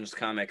Wars Legends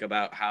comic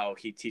about how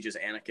he teaches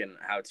Anakin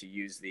how to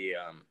use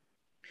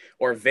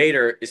or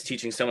Vader is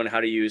teaching someone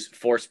how to use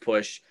Force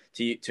Push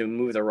to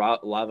move the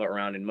lava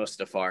around in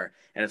Mustafar,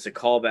 and it's a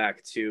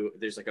callback to,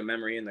 there's like a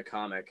memory in the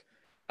comic,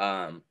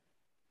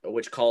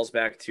 which calls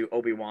back to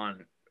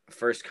Obi-Wan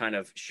first kind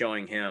of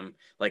showing him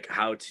like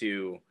how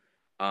to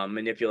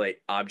manipulate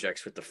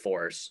objects with the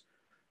Force.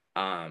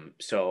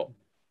 So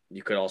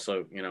you could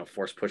also,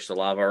 Force push the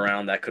lava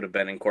around. That could have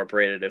been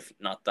incorporated if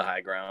not the high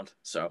ground.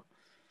 So,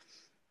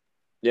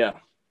 yeah.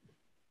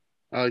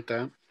 I like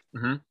that.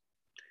 Mm-hmm.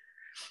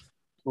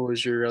 What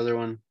was your other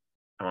one?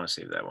 I want to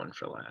save that one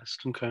for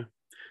last. Okay.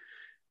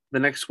 The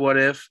next what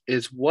if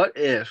is, what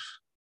if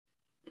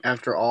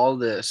after all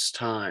this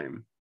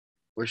time,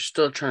 we're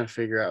still trying to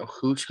figure out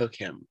who took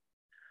him,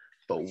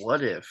 but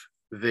what if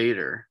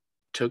Vader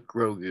took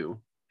Grogu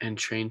and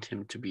trained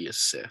him to be a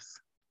Sith?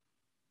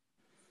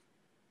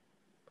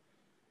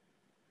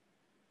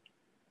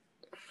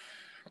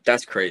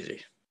 That's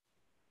crazy.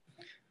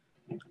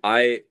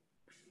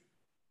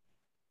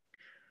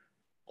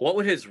 What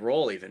would his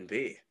role even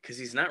be? Because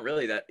he's not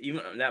really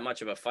that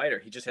much of a fighter.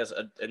 He just has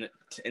an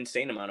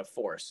insane amount of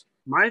force.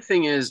 My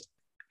thing is,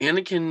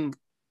 Anakin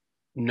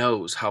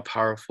knows how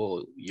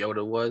powerful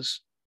Yoda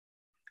was,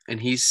 and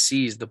he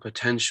sees the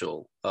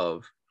potential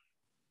of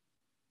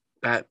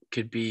that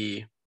could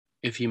be,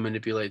 if he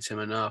manipulates him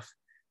enough,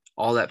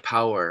 all that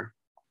power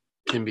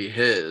can be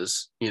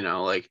his,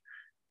 like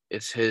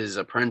it's his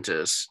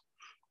apprentice.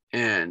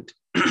 And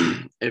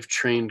if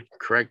trained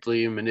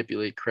correctly and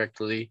manipulated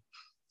correctly,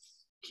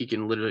 he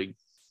can literally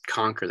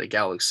conquer the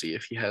galaxy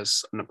if he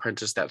has an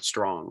apprentice that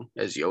strong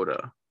as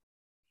Yoda.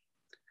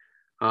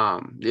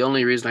 The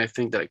only reason I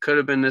think that it could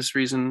have been this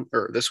reason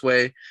or this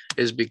way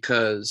is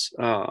because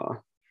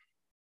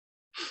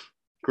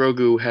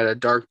Grogu had a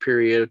dark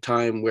period of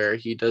time where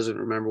he doesn't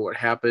remember what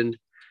happened,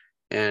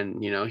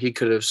 and he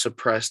could have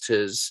suppressed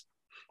his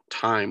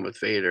time with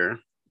Vader,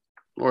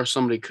 or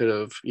somebody could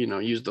have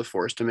used the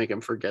Force to make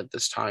him forget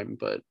this time.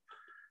 But it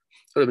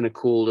would have been a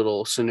cool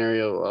little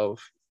scenario of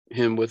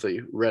him with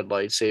a red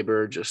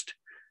lightsaber, just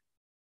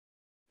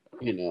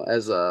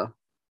as a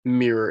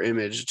mirror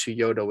image to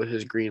Yoda with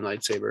his green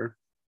lightsaber.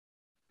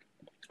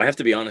 I have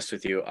to be honest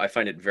with you. I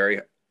find it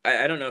very.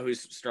 I don't know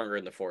who's stronger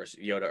in the Force,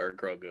 Yoda or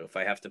Grogu. If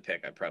I have to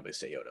pick, I'd probably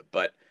say Yoda.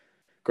 But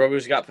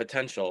Grogu's got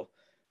potential,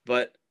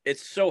 but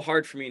it's so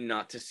hard for me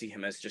not to see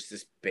him as just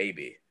this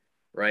baby,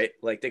 right?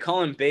 Like, they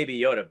call him Baby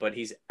Yoda, but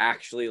he's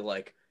actually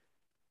like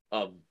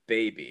a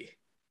baby.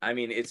 I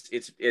mean,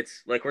 it's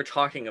like we're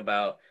talking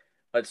about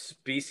a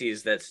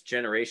species that's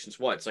generations.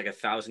 What? It's like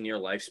 1,000-year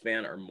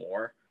lifespan or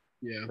more.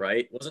 Yeah.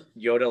 Right? Wasn't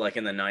Yoda like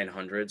in the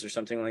 900s or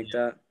something like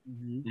that?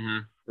 Mm-hmm.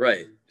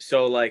 Right.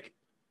 So like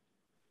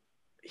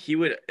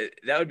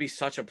that would be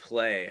such a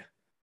play.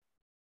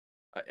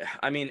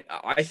 I mean,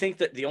 I think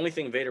that the only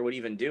thing Vader would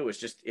even do is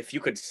just if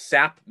you could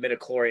sap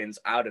midichlorians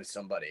out of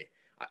somebody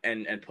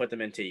and put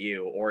them into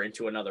you or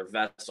into another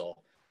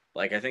vessel.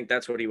 Like, I think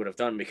that's what he would have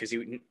done, because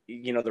the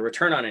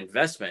return on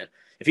investment,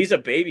 if he's a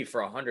baby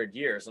for 100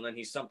 years and then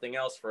he's something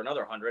else for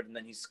another 100 and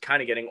then he's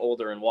kind of getting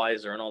older and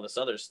wiser and all this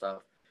other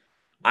stuff.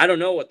 I don't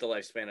know what the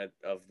lifespan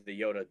of the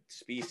Yoda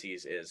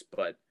species is,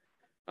 but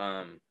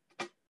I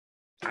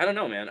don't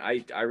know, man.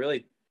 I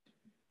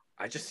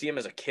just see him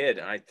as a kid,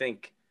 and I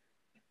think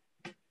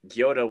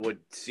Yoda would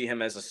see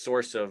him as a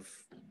source of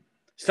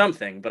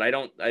something, but I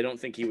don't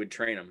think he would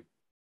train him.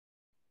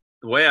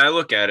 The way I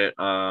look at it,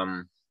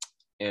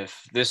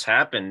 if this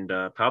happened,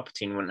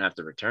 Palpatine wouldn't have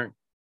to return.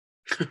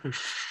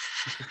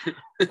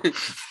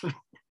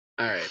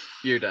 All right,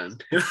 you're done.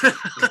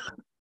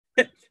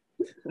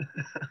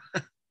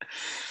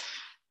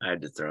 I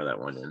had to throw that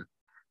one in.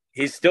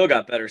 He's still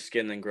got better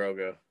skin than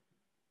Grogu.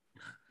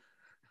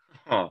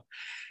 Oh,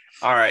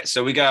 all right.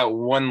 So we got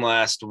one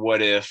last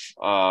what if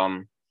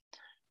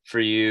for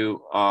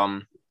you.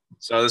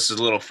 So this is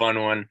a little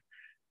fun one.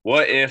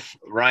 What if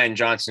Rian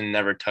Johnson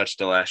never touched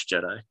The Last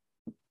Jedi?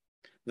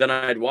 Then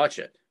I'd watch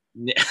it.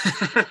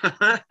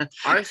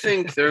 I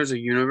think there's a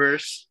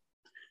universe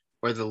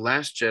where The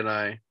Last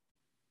Jedi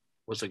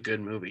was a good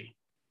movie.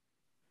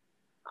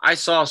 I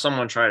saw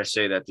someone try to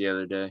say that the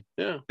other day.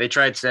 Yeah. They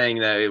tried saying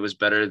that it was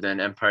better than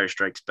Empire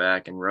Strikes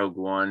Back and Rogue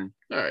One.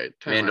 All right.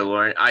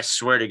 Mandalorian. I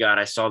swear to God,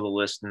 I saw the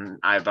list and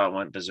I about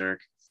went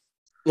berserk.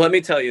 Let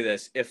me tell you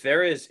this. If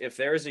there is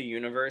a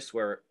universe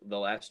where The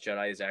Last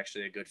Jedi is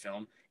actually a good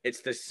film,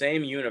 it's the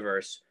same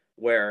universe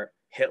where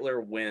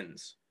Hitler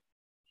wins.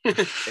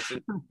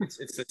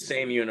 It's the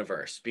same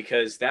universe,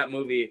 because that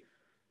movie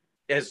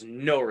has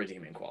no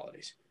redeeming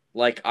qualities.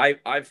 Like,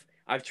 I've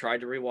tried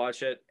to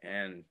rewatch it,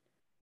 and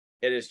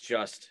it is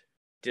just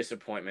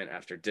disappointment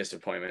after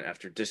disappointment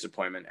after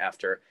disappointment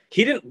after.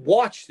 He didn't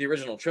watch the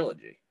original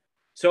trilogy.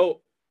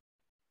 So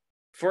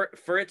for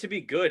it to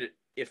be good,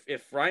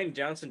 if Rian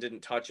Johnson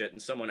didn't touch it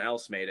and someone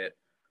else made it,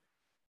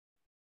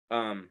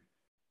 oh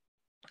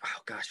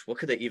gosh, what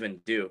could they even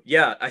do?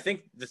 Yeah, I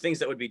think the things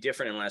that would be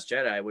different in Last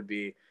Jedi would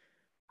be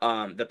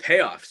the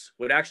payoffs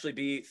would actually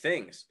be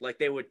things like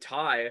they would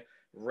tie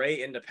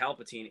Rey into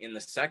Palpatine in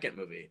the second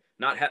movie,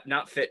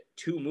 not fit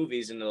 2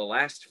 movies into the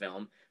last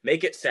film,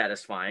 make it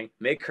satisfying,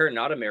 make her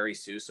not a Mary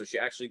Sue, so she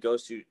actually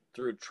goes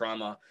through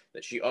trauma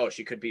that she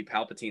could be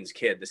Palpatine's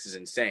kid. This is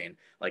insane.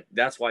 Like,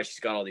 that's why she's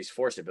got all these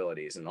Force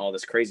abilities and all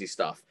this crazy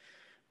stuff.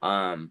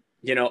 I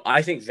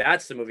think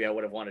that's the movie I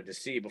would have wanted to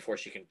see before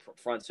she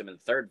confronts him in the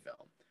third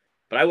film.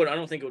 But I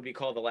don't think it would be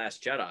called The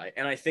Last Jedi.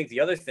 And I think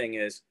the other thing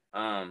is,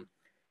 I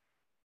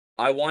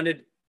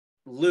wanted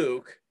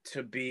Luke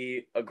to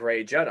be a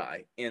gray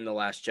Jedi in The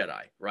Last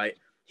Jedi, right?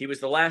 He was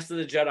the last of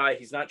the Jedi.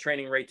 He's not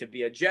training Rey to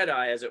be a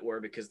Jedi, as it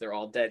were, because they're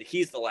all dead.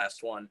 He's the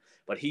last one,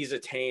 but he's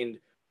attained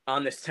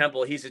on this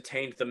temple. He's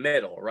attained the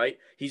middle, right?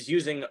 He's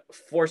using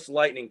Force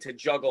lightning to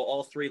juggle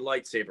all 3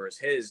 lightsabers,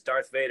 his,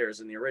 Darth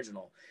Vader's, in the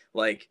original.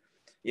 Like,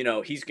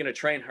 he's going to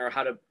train her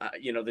how to,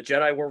 the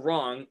Jedi were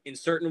wrong in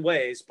certain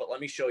ways, but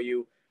let me show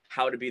you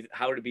how to be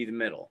the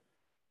middle.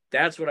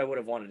 That's what I would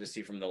have wanted to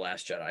see from The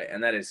Last Jedi,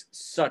 and that is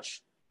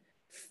such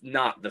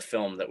not the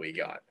film that we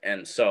got.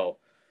 And so,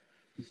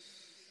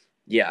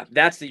 yeah,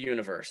 that's the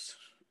universe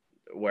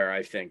where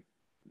I think,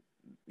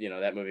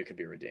 that movie could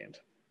be redeemed.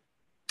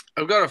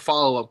 I've got a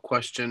follow-up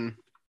question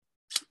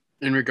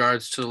in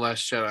regards to The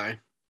Last Jedi.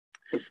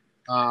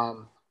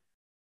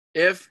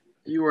 If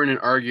you were in an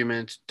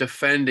argument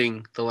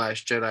defending The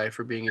Last Jedi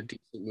for being a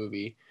decent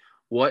movie,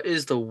 what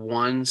is the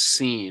one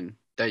scene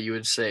that you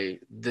would say,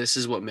 this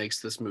is what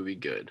makes this movie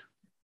good?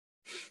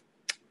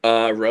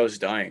 Rose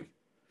dying.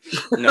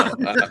 No.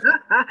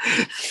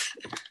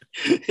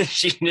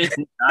 She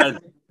didn't die.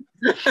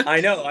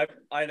 I know.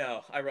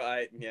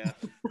 Yeah.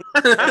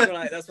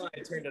 That's when I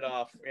turned it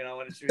off.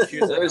 When she was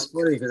That was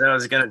funny because I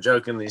was gonna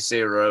jokingly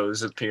say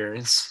Rose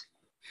appearance.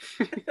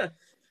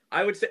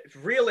 I would say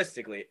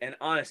realistically and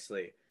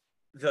honestly,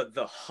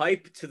 the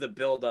hype to the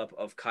buildup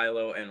of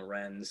Kylo and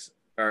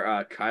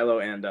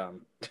Kylo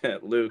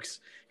and Luke's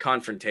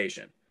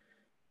confrontation.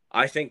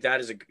 I think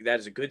that is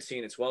a good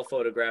scene. It's well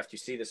photographed. You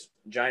see this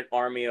giant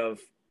army of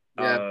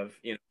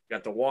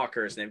got the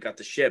walkers and they've got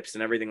the ships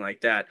and everything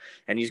like that.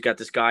 And he's got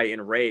this guy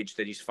enraged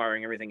that he's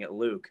firing everything at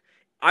Luke.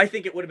 I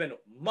think it would have been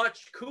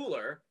much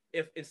cooler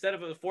if instead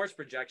of a force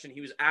projection,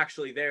 he was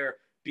actually there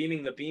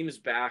beaming the beams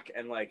back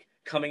and like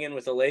coming in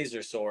with a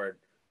laser sword,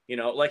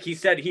 like he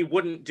said he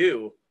wouldn't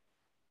do.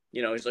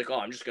 He's like, oh,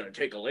 I'm just going to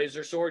take a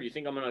laser sword. You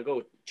think I'm going to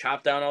go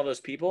chop down all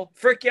those people?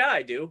 Frick yeah,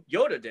 I do.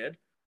 Yoda did.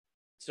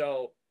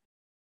 So,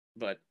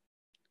 but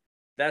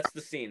that's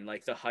the scene,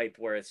 like the hype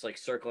where it's like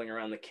circling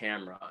around the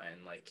camera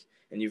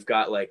and you've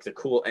got like the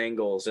cool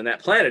angles. And that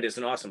planet is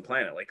an awesome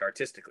planet, like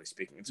artistically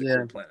speaking. It's a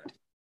cool planet.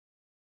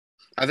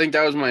 I think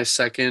that was my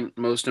second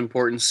most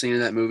important scene in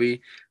that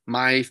movie.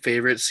 My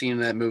favorite scene in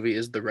that movie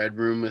is the Red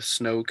Room with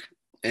Snoke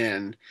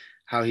and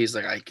how he's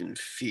like, I can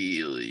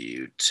feel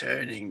you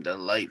turning the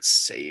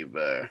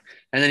lightsaber.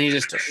 And then he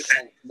just turns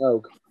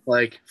Snoke,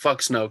 like,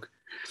 fuck Snoke.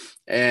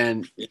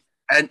 And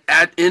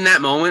in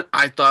that moment,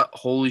 I thought,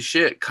 holy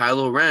shit,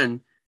 Kylo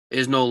Ren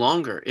is no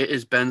longer. It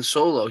is Ben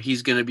Solo.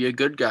 He's going to be a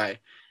good guy.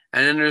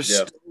 And then there's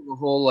still the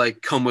whole,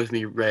 like, come with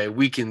me, Rey.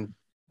 We can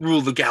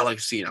rule the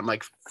galaxy. And I'm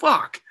like,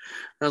 fuck.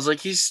 And I was like,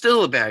 he's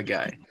still a bad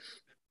guy.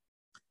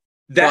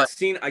 That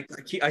scene, I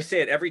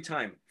say it every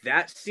time.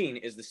 That scene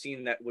is the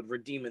scene that would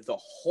redeem the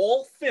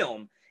whole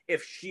film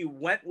if she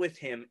went with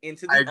him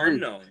into the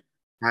unknown.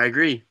 I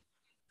agree.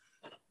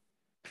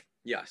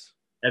 Yes.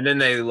 And then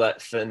they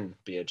let Finn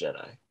be a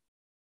Jedi.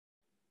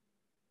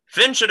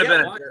 Finn should have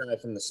been a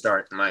Jedi from the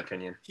start, in my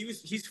opinion.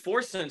 He's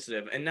force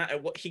sensitive, and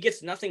he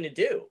gets nothing to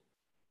do.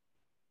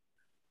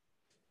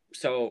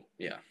 So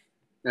yeah,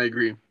 I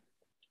agree.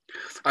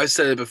 I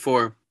said it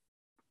before.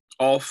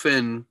 All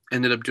Finn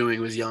ended up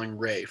doing was yelling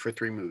Rey for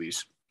 3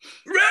 movies.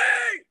 Rey!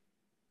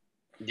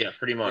 Yeah,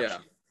 pretty much.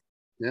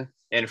 Yeah.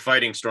 And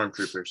fighting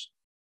stormtroopers.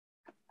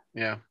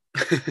 Yeah.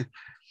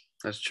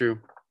 That's true.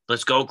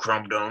 Let's go,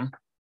 Chrome Dome.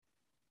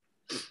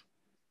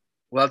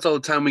 Well, that's all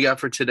the time we got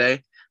for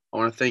today. I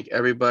want to thank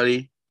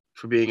everybody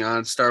for being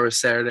on Star Wars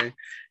Saturday.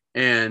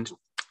 And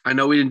I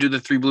know we didn't do the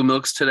 3 blue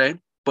milks today,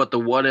 but the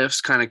what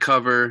ifs kind of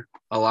cover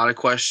a lot of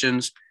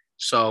questions.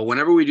 So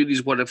whenever we do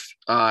these what if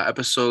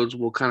episodes,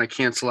 we'll kind of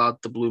cancel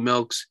out the blue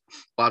milks.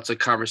 Lots of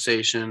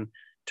conversation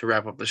to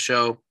wrap up the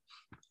show.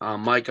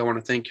 Mike, I want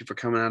to thank you for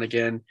coming on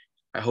again.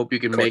 I hope you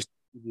can make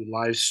the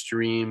live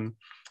stream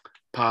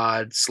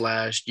pod /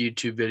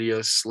 YouTube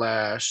video /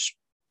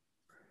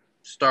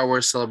 Star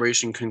Wars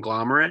Celebration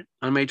conglomerate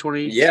on May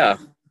 20th. Yeah.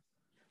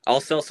 I'll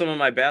sell some of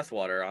my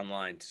bathwater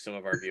online to some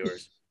of our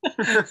viewers.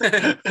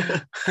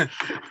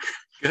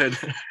 Good.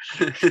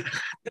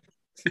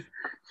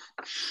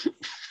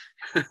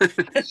 I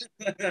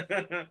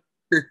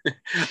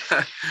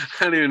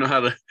don't even know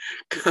how to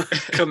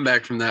come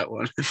back from that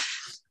one.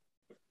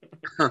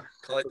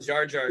 Call it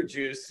Jar Jar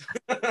juice.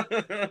 All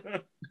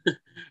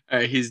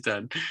right, he's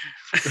done.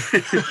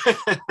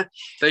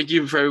 Thank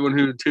you for everyone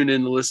who tuned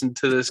in to listen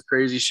to this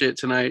crazy shit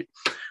tonight.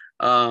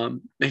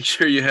 Make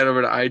sure you head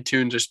over to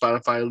iTunes or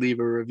Spotify, leave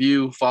a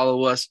review.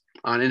 Follow us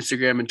on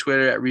Instagram and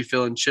Twitter at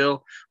Refill and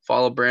Chill.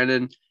 Follow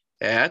Brandon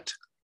at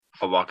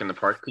A Walk in the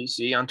Park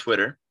PC on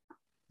Twitter.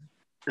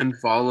 And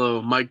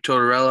follow Mike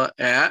Tortorella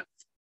at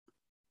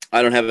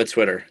I don't have a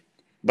Twitter,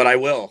 but I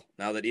will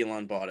now that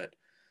Elon bought it.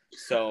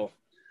 So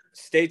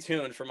stay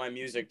tuned for my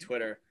music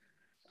Twitter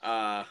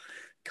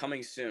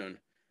coming soon.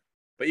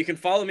 But you can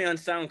follow me on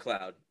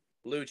SoundCloud,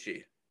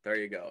 Lucci. There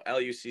you go,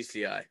 Lucci.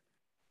 Yeah,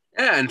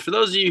 and for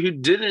those of you who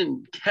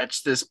didn't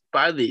catch this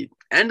by the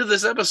end of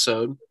this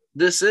episode,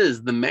 this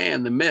is the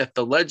man, the myth,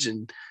 the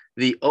legend,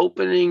 the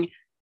opening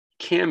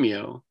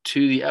cameo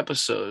to the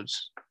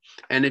episodes.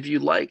 And if you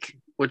like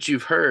what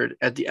you've heard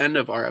at the end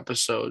of our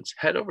episodes,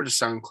 head over to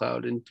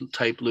SoundCloud and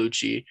type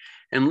Lucci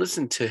and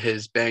listen to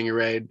his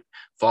Bangerade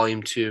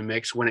Volume 2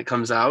 mix when it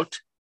comes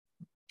out.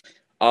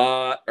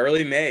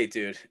 Early May,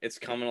 dude. It's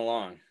coming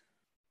along.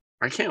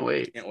 I can't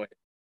wait.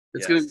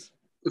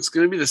 It's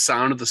gonna be the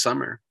sound of the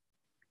summer.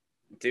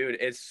 Dude,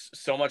 it's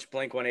so much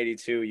Blink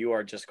 182. You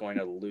are just going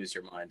to lose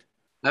your mind.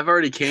 I've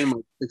already came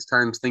like 6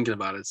 times thinking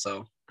about it,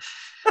 so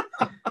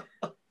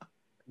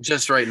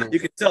just right now. You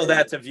can tell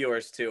that to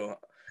viewers too.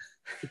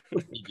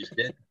 You just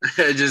did.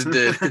 I just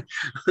did.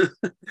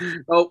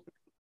 Oh,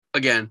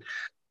 again.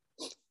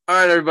 All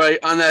right,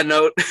 everybody. On that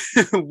note,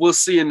 we'll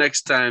see you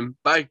next time.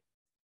 Bye.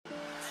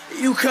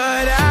 You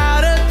cut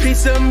out a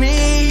piece of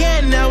me,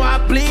 and now I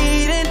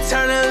bleed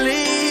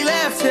internally.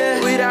 Left here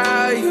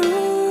without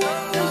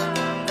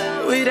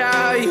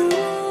you,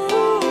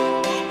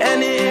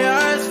 and it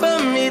hurts for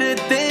me to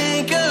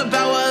think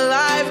about what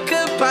life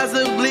could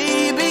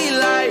possibly be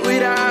like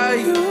without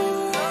you.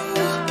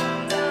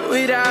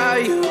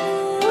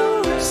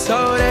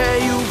 So there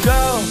you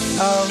go.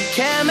 Oh,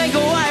 can't make a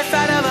wife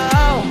out of a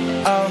hoe.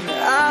 Oh,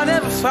 I'll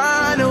never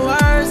find the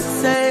words to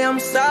say I'm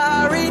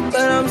sorry,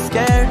 but I'm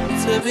scared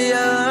to be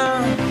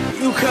alone.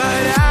 You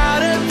cut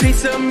out a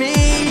piece of me,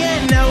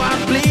 and now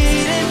I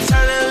bleed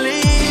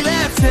internally.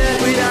 Left here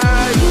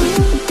without you.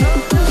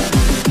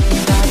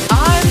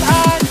 I'm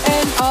at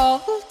an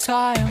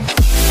all-time.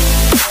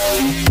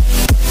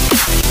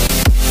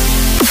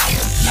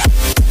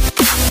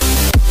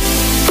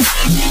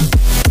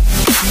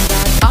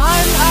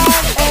 I'm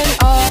at an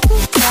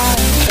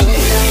all-time.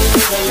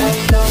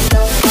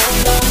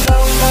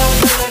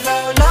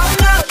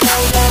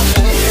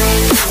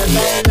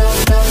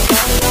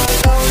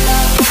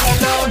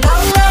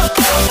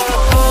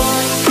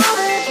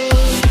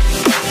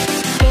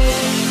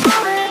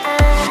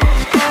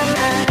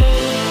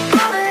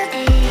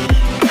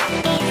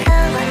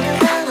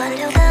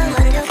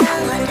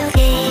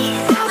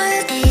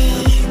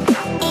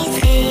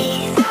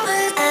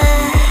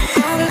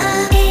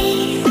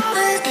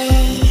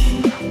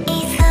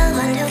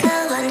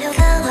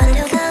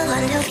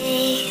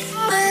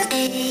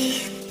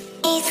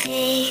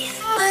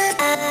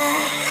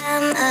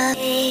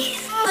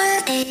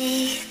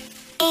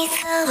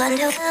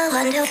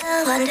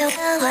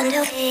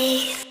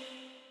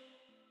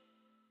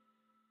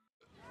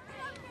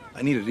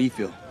 I need a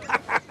refill.